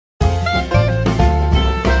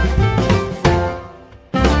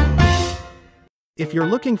If you're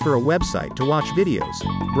looking for a website to watch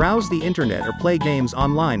videos, browse the internet or play games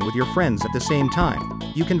online with your friends at the same time,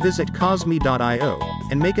 you can visit Cosme.io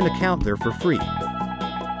and make an account there for free.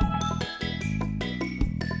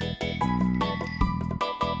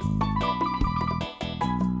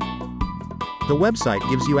 The website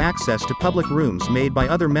gives you access to public rooms made by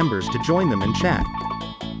other members to join them and chat.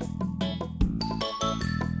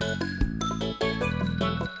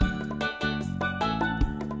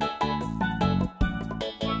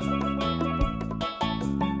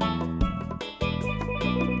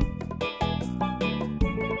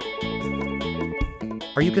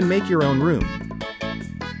 Or you can make your own room.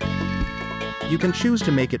 You can choose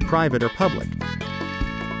to make it private or public.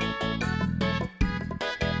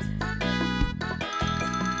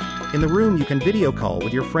 In the room you can video call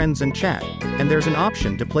with your friends and chat, and there's an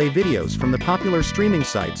option to play videos from the popular streaming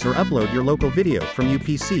sites or upload your local video from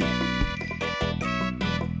UPC.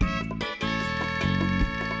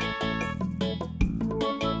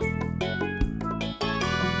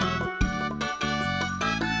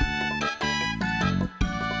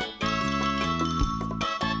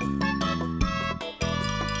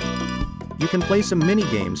 You can play some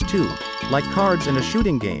mini-games too, like cards and a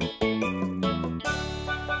shooting game,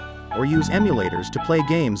 or use emulators to play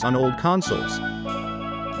games on old consoles.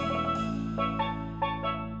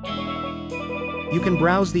 You can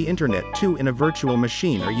browse the internet too in a virtual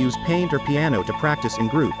machine or use Paint or Piano to practice in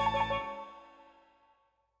group.